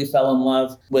really, really fell in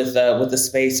love with the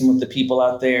space and with the people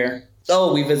out there.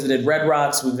 Oh, we visited Red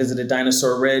Rocks. We visited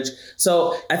Dinosaur Ridge.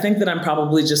 So I think that I'm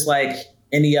probably just like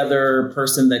any other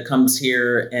person that comes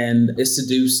here and is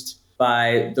seduced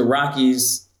by the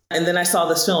Rockies. And then I saw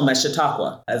this film at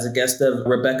Chautauqua as a guest of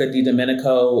Rebecca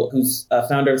DiDomenico, who's a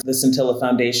founder of the Scintilla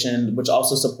Foundation, which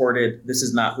also supported This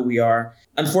Is Not Who We Are.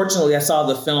 Unfortunately, I saw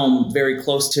the film very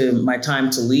close to my time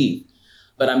to leave,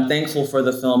 but I'm thankful for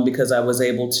the film because I was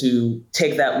able to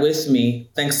take that with me.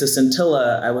 Thanks to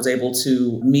Scintilla, I was able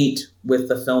to meet with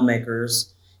the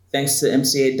filmmakers. Thanks to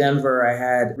MCA Denver, I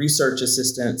had research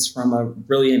assistance from a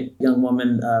brilliant young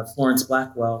woman, Florence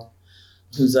Blackwell,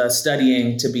 who's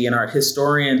studying to be an art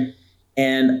historian.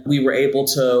 And we were able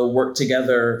to work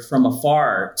together from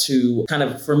afar to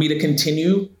for me to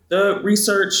continue the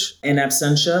research in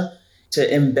absentia, to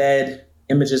embed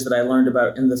images that I learned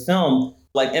about in the film,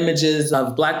 like images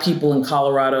of Black people in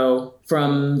Colorado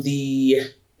from the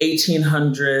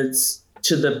 1800s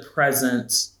to the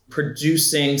present,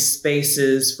 producing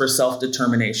spaces for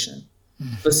self-determination,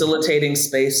 facilitating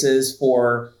spaces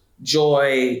for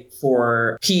joy,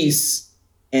 for peace,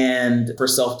 and for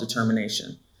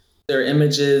self-determination. There are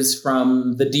images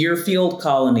from the Deerfield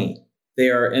colony.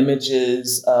 There are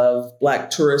images of Black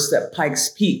tourists at Pikes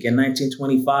Peak in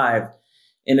 1925,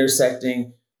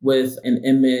 intersecting with an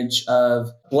image of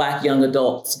Black young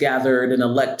adults gathered in a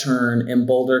lectern in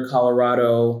Boulder,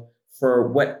 Colorado, for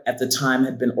what at the time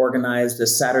had been organized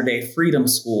as Saturday Freedom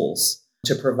Schools,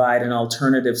 to provide an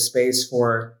alternative space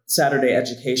for Saturday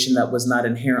education that was not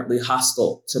inherently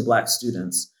hostile to Black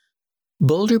students.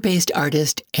 Boulder-based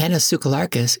artist Anna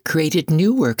Sukalarkis created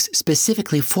new works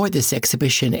specifically for this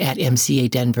exhibition at MCA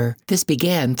Denver. This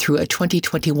began through a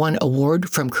 2021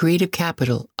 award from Creative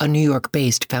Capital, a New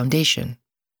York-based foundation.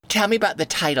 Tell me about the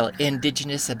title,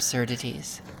 Indigenous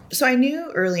Absurdities. So I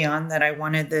knew early on that I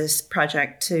wanted this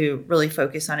project to really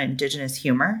focus on Indigenous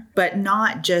humor, but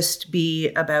not just be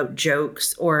about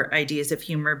jokes or ideas of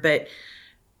humor, but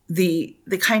the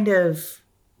kind of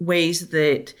ways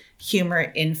that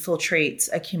humor infiltrates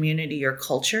a community or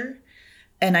culture.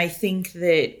 And I think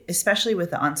that especially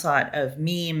with the onslaught of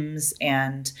memes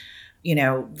and,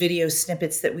 video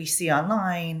snippets that we see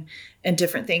online and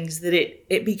different things, that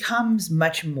it becomes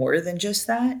much more than just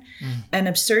that. And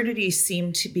absurdities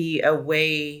seem to be a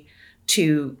way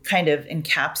to kind of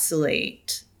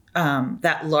encapsulate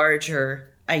that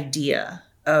larger idea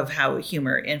of how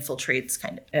humor infiltrates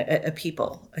kind of a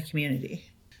people, a community.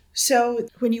 So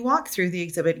when you walk through the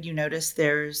exhibit, you notice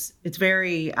it's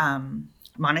very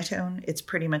monotone. It's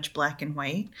pretty much black and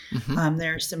white.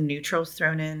 There are some neutrals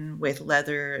thrown in with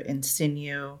leather and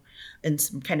sinew and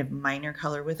some kind of minor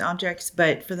color with objects.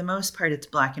 But for the most part, it's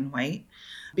black and white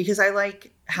because I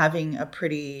like having a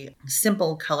pretty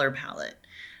simple color palette,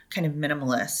 kind of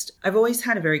minimalist. I've always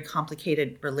had a very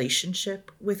complicated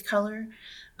relationship with color.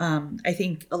 I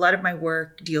think a lot of my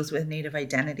work deals with Native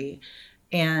identity.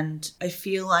 And I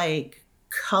feel like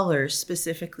color,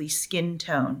 specifically skin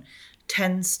tone,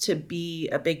 tends to be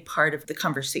a big part of the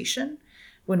conversation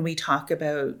when we talk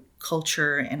about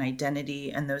culture and identity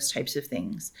and those types of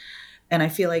things. And I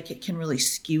feel like it can really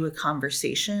skew a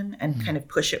conversation and kind of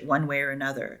push it one way or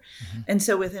another. And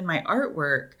so within my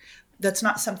artwork, that's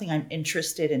not something I'm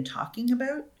interested in talking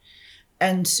about.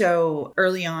 And so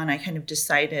early on, I kind of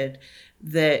decided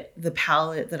that the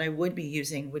palette that I would be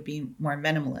using would be more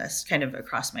minimalist kind of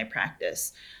across my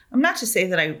practice. I'm not to say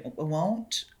that I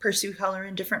won't pursue color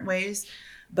in different ways,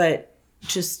 but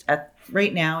just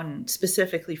right now and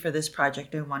specifically for this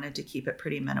project, I wanted to keep it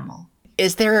pretty minimal.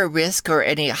 Is there a risk or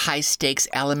any high stakes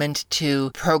element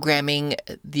to programming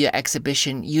the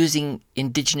exhibition using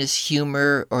Indigenous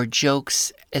humor or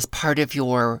jokes as part of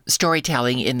your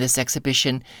storytelling in this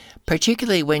exhibition,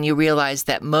 particularly when you realize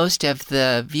that most of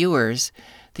the viewers,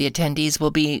 the attendees, will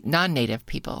be non-Native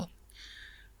people?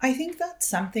 I think that's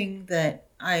something that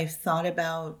I've thought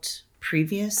about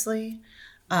previously.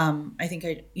 I think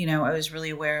I was really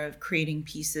aware of creating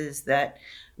pieces that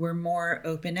were more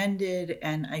open-ended,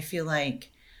 and I feel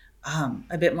like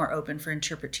a bit more open for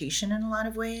interpretation in a lot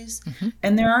of ways.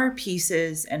 And there are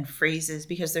pieces and phrases,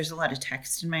 because there's a lot of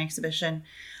text in my exhibition,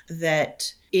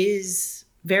 that is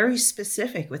very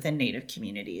specific within Native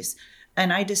communities.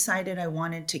 And I decided I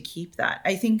wanted to keep that.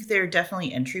 I think there are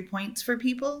definitely entry points for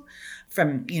people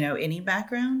from, any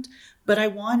background, but I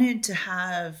wanted to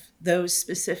have those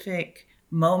specific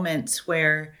moments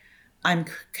where I'm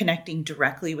connecting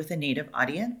directly with a Native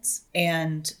audience,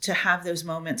 and to have those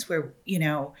moments where,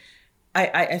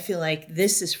 I feel like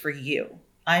this is for you.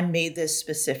 I made this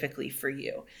specifically for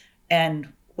you.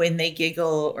 And when they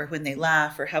giggle or when they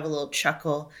laugh or have a little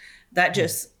chuckle, that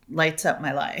just lights up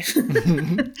my life.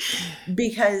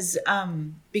 because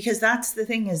that's the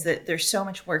thing, is that there's so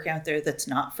much work out there that's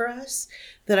not for us,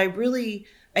 that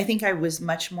I think I was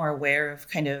much more aware of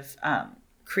kind of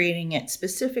creating it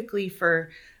specifically for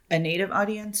a Native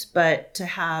audience, but to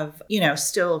have,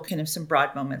 still kind of some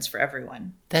broad moments for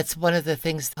everyone. That's one of the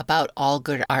things about all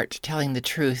good art, telling the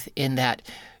truth, in that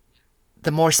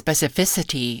the more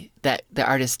specificity that the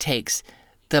artist takes,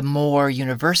 the more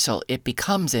universal it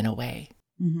becomes in a way.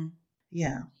 Mm-hmm.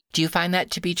 Yeah. Do you find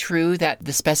that to be true, that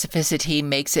the specificity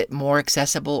makes it more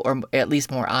accessible or at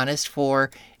least more honest for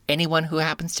anyone who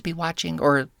happens to be watching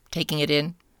or taking it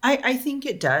in? I think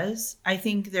it does. I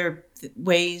think there are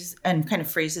ways and kind of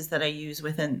phrases that I use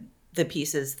within the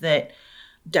pieces that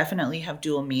definitely have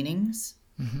dual meanings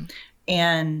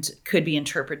and could be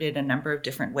interpreted a number of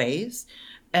different ways.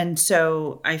 And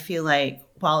so I feel like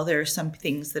while there are some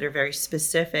things that are very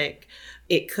specific,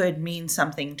 it could mean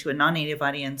something to a non-Native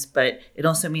audience, but it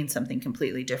also means something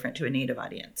completely different to a Native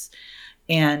audience.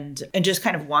 And just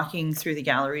kind of walking through the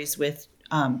galleries with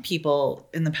people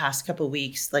in the past couple of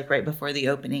weeks, like right before the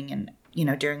opening and,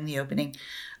 during the opening,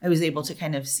 I was able to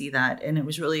kind of see that. And it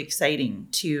was really exciting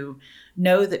to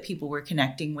know that people were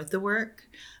connecting with the work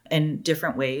in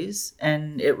different ways.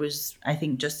 And it was, I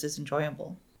think, just as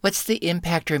enjoyable. What's the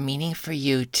impact or meaning for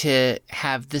you to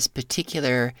have this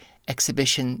particular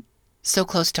exhibition so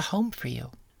close to home for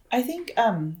you? I think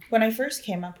when I first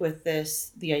came up with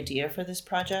the idea for this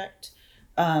project,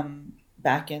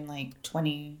 back in like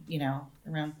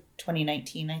around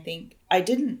 2019, I think, I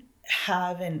didn't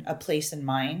have a place in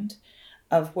mind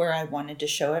of where I wanted to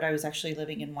show it. I was actually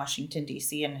living in Washington,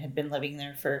 D.C. and had been living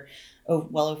there for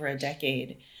well over a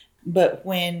decade. But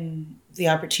when the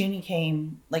opportunity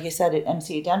came, like I said, at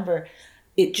MCA Denver,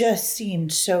 it just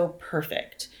seemed so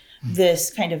perfect.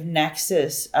 This kind of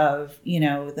nexus of,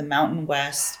 the Mountain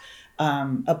West,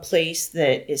 a place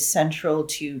that is central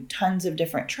to tons of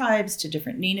different tribes, to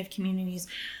different Native communities,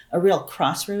 a real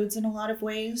crossroads in a lot of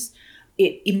ways.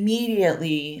 It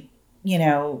immediately,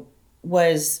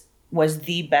 was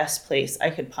the best place I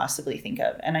could possibly think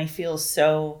of. And I feel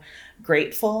so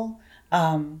grateful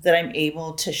that I'm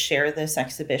able to share this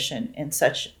exhibition in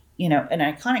such, an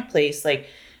iconic place like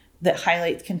that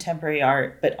highlights contemporary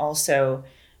art, but also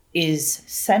is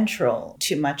central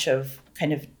to much of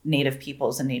kind of Native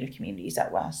peoples and Native communities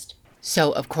out West.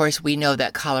 So, of course, we know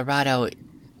that Colorado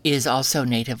is also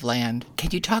Native land. Can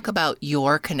you talk about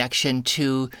your connection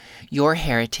to your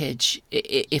heritage,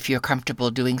 if you're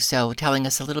comfortable doing so, telling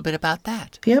us a little bit about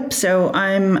that? Yep. So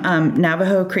I'm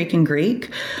Navajo, Creek, and Greek.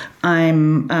 I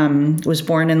was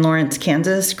born in Lawrence,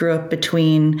 Kansas, grew up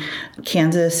between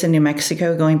Kansas and New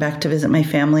Mexico, going back to visit my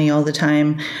family all the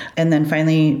time, and then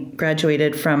finally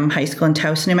graduated from high school in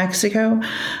Taos, New Mexico.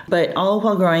 But all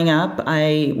while growing up,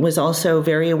 I was also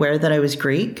very aware that I was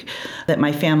Greek, that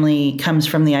my family comes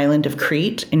from the island of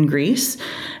Crete in Greece.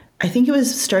 I think it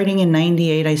was starting in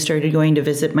 98, I started going to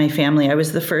visit my family. I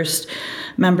was the first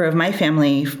member of my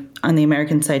family on the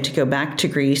American side to go back to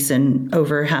Greece in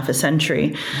over half a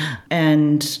century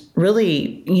and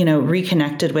really,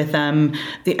 reconnected with them.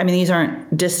 These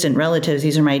aren't distant relatives.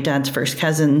 These are my dad's first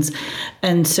cousins.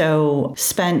 And so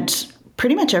spent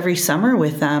pretty much every summer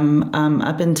with them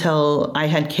up until I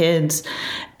had kids.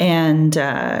 And,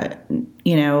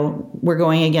 we're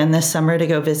going again this summer to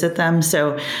go visit them.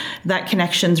 So that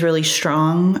connection's really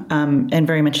strong and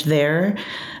very much there.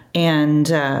 And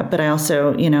but I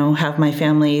also, have my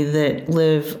family that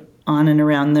live on and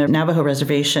around the Navajo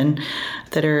reservation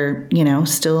that are,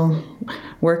 still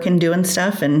working, doing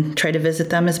stuff, and try to visit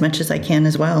them as much as I can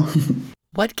as well.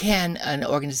 What can an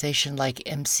organization like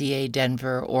MCA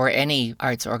Denver or any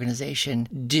arts organization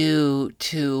do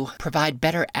to provide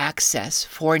better access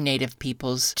for Native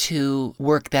peoples to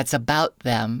work that's about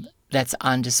them, that's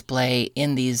on display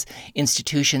in these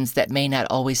institutions that may not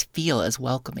always feel as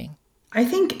welcoming? I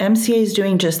think MCA is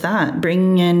doing just that,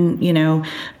 bringing in,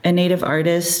 a Native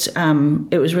artist.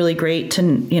 It was really great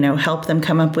to, help them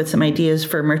come up with some ideas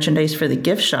for merchandise for the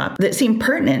gift shop that seemed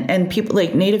pertinent. And people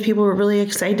like Native people were really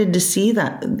excited to see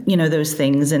that, those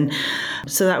things. And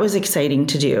so that was exciting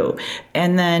to do.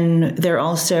 And then they're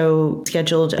also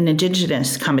scheduled an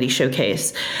Indigenous comedy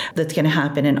showcase that's going to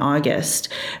happen in August.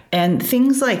 And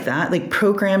things like that, like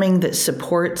programming that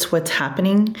supports what's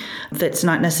happening, that's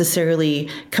not necessarily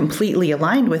completely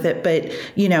aligned with it, but,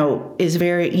 is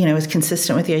very, is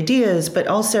consistent with the ideas, but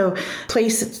also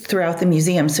placed throughout the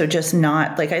museum. So just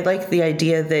not like, I like the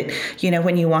idea that,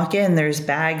 when you walk in, there's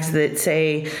bags that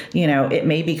say, it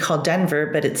may be called Denver,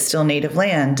 but it's still Native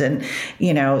land, and,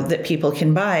 that people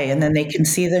can buy, and then they can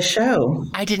see the show.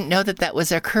 I didn't know that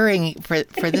was occurring for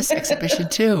this exhibition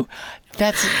too.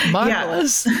 That's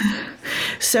marvelous. Yeah.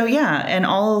 So and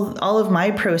all of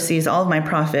my proceeds, all of my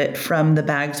profit from the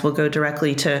bags will go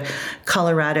directly to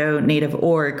Colorado Native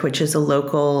Org, which is a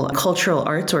local cultural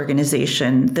arts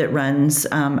organization that runs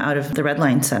out of the Red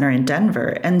Line Center in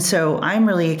Denver. And so I'm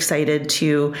really excited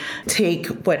to take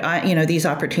what these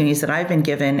opportunities that I've been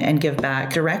given and give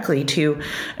back directly to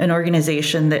an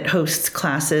organization that hosts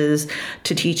classes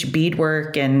to teach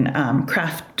beadwork and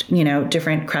craft,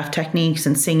 different craft techniques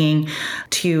and singing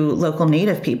to local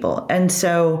Native people. And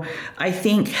so I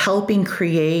think helping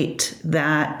create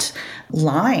that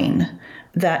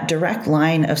direct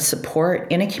line of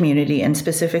support in a community and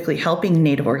specifically helping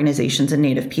Native organizations and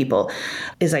Native people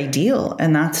is ideal.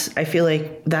 And I feel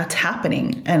like that's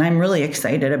happening. And I'm really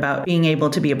excited about being able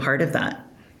to be a part of that.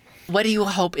 What do you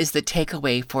hope is the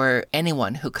takeaway for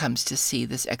anyone who comes to see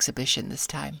this exhibition this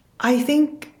time? I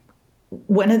think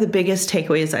one of the biggest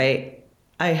takeaways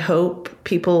I hope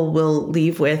people will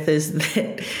leave with is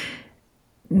that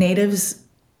Natives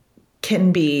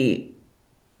can be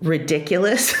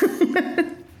ridiculous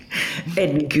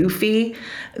and goofy.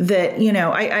 That,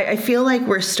 I feel like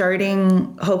we're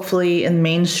starting hopefully in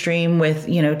mainstream with,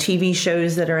 TV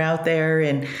shows that are out there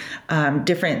and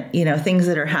different, things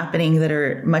that are happening that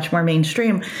are much more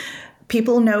mainstream.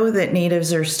 People know that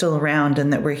Natives are still around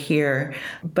and that we're here,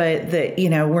 but that,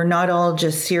 we're not all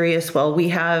just serious. Well, we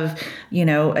have,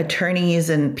 attorneys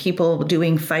and people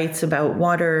doing fights about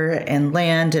water and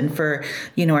land and for,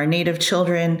 our Native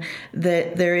children,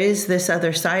 that there is this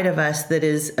other side of us that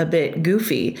is a bit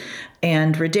goofy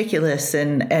and ridiculous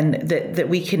and that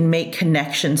we can make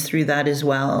connections through that as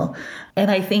well.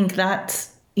 And I think that's,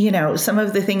 some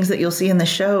of the things that you'll see in the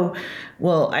show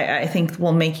I think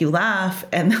will make you laugh,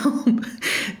 and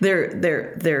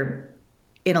they're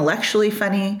intellectually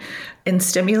funny and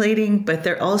stimulating, but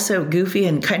they're also goofy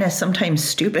and kind of sometimes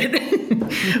stupid,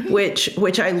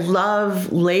 which I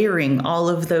love layering all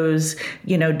of those,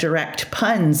 direct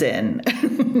puns in.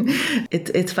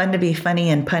 It's fun to be funny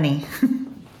and punny.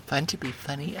 Fun to be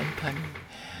funny and punny.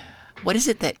 What is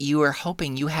it that you are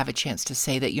hoping you have a chance to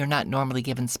say that you're not normally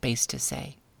given space to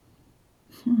say?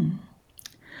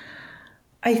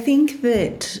 I think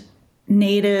that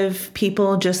Native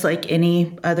people, just like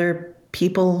any other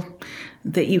people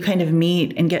that you kind of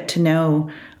meet and get to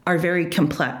know, are very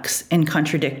complex and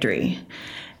contradictory.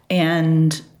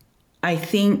 And I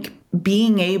think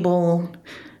being able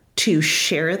to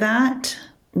share that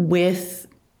with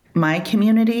my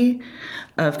community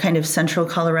of kind of central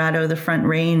Colorado, the Front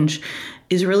Range,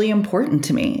 is really important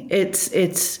to me.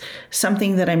 It's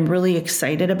something that I'm really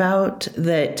excited about,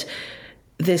 that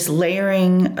this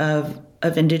layering of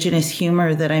Indigenous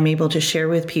humor that I'm able to share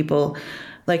with people,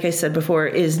 like I said before,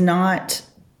 is not,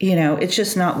 it's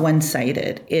just not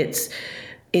one-sided.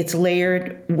 It's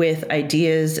layered with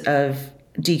ideas of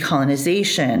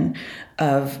decolonization,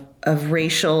 of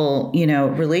racial,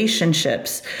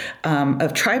 relationships,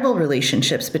 of tribal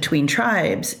relationships between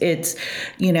tribes. It's,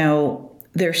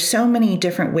 there's so many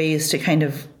different ways to kind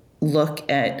of look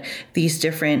at these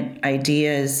different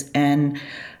ideas. And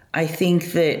I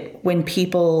think that when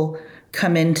people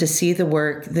come in to see the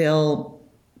work, they'll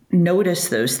notice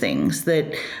those things,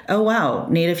 that, oh, wow,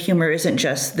 Native humor isn't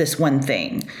just this one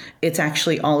thing. It's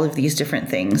actually all of these different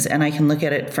things. And I can look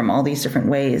at it from all these different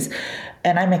ways.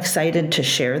 And I'm excited to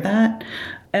share that.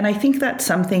 And I think that's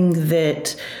something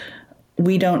that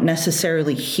we don't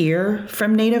necessarily hear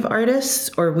from Native artists,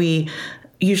 or we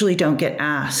usually don't get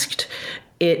asked.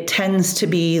 It tends to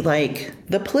be like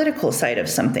the political side of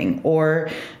something,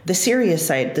 or the serious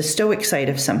side, the stoic side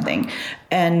of something.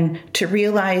 And to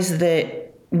realize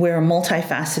that we're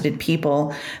multifaceted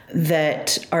people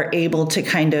that are able to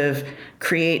kind of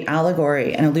create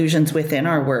allegory and illusions within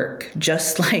our work,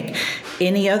 just like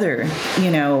any other,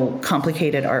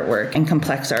 complicated artwork and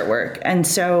complex artwork. And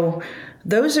so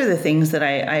those are the things that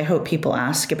I hope people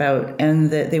ask about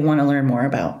and that they want to learn more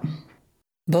about.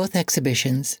 Both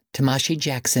exhibitions, Tamashi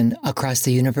Jackson, Across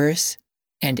the Universe,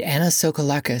 and Anna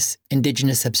Sokolakis,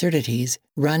 Indigenous Absurdities,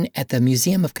 run at the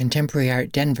Museum of Contemporary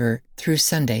Art Denver through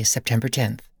Sunday, September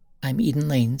 10th. I'm Eden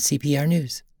Lane, CPR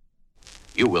News.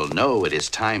 You will know it is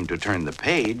time to turn the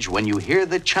page when you hear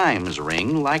the chimes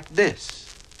ring like this.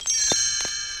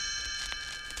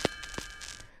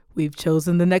 We've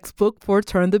chosen the next book for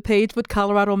Turn the Page with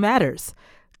Colorado Matters.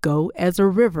 Go as a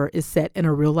River is set in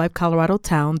a real-life Colorado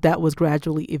town that was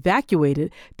gradually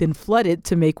evacuated, then flooded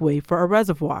to make way for a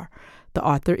reservoir. The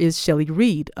author is Shelley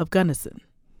Reed of Gunnison.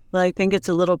 Well, I think it's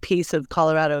a little piece of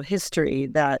Colorado history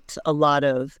that a lot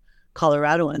of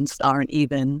Coloradoans aren't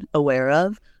even aware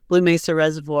of. Blue Mesa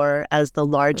Reservoir, as the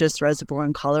largest reservoir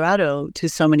in Colorado to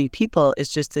so many people, is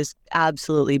just this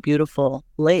absolutely beautiful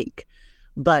lake.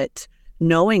 But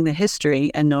knowing the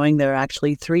history and knowing there are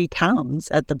actually 3 towns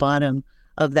at the bottom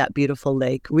of that beautiful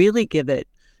lake really give it,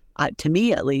 to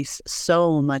me at least,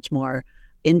 so much more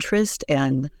interest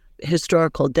and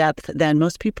historical depth than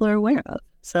most people are aware of.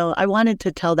 So I wanted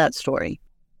to tell that story.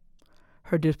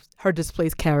 Her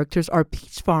displaced characters are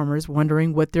peach farmers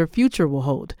wondering what their future will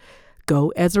hold.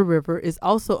 Go as a River is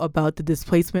also about the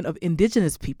displacement of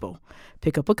indigenous people.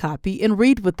 Pick up a copy and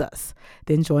read with us.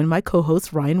 Then join my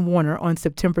co-host Ryan Warner on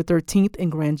September 13th in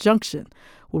Grand Junction.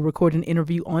 We'll record an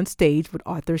interview on stage with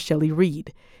author Shelley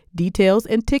Reed. Details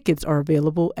and tickets are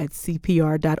available at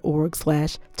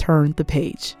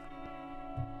cpr.org/turnthepage.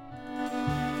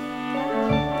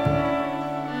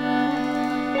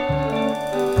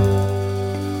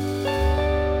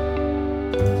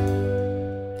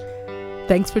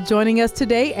 Thanks for joining us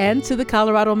today and to the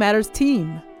Colorado Matters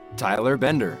team. Tyler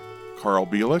Bender, Carl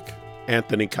Bielik,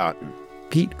 Anthony Cotton,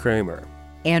 Pete Kramer,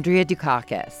 Andrea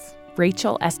Dukakis,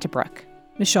 Rachel Estabrook,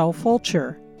 Michelle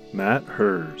Fulcher, Matt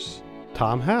Hers,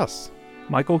 Tom Hess,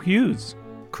 Michael Hughes,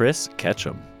 Chris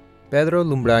Ketchum, Pedro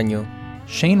Lumbraño,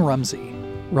 Shane Rumsey,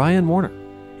 Ryan Warner.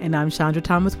 And I'm Chandra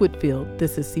Thomas Whitfield.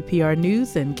 This is CPR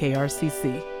News and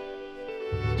KRCC.